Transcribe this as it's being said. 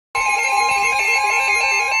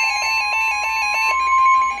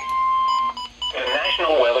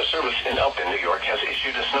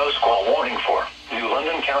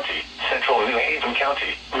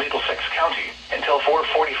County, Middlesex County, until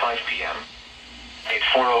 4:45 p.m. At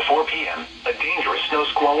 4:04 p.m., a dangerous snow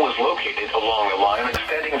squall was located along the line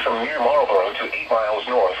extending from near Marlborough to 8 miles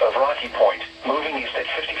north of Rocky Point, moving east at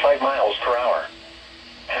 55 miles per hour.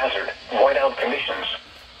 Hazard, whiteout conditions.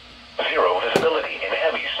 Zero visibility in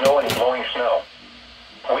heavy snow and blowing snow.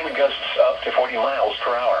 Wind gusts up to 40 miles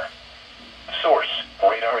per hour. Source,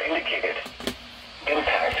 radar indicated.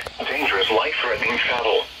 Impact, dangerous life-threatening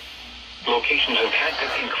travel. Locations impacted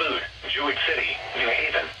include Jewett City, New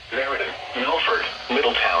Haven, Meriden, Milford,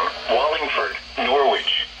 Middletown, Wallingford,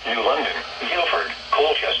 Norwich, New London, Guildford,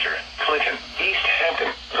 Colchester, Clinton, East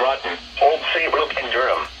Hampton, Groton, Old Saybrook, and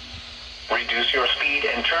Durham. Reduce your speed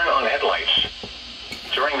and turn on headlights.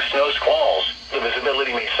 During snow squalls, the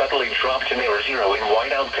visibility may subtly drop to near zero in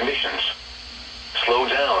whiteout conditions. Slow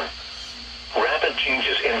down. Rapid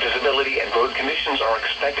changes in visibility and road conditions are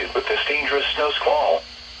expected with this dangerous snow squall.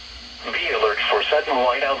 Be alert for sudden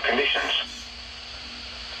whiteout conditions.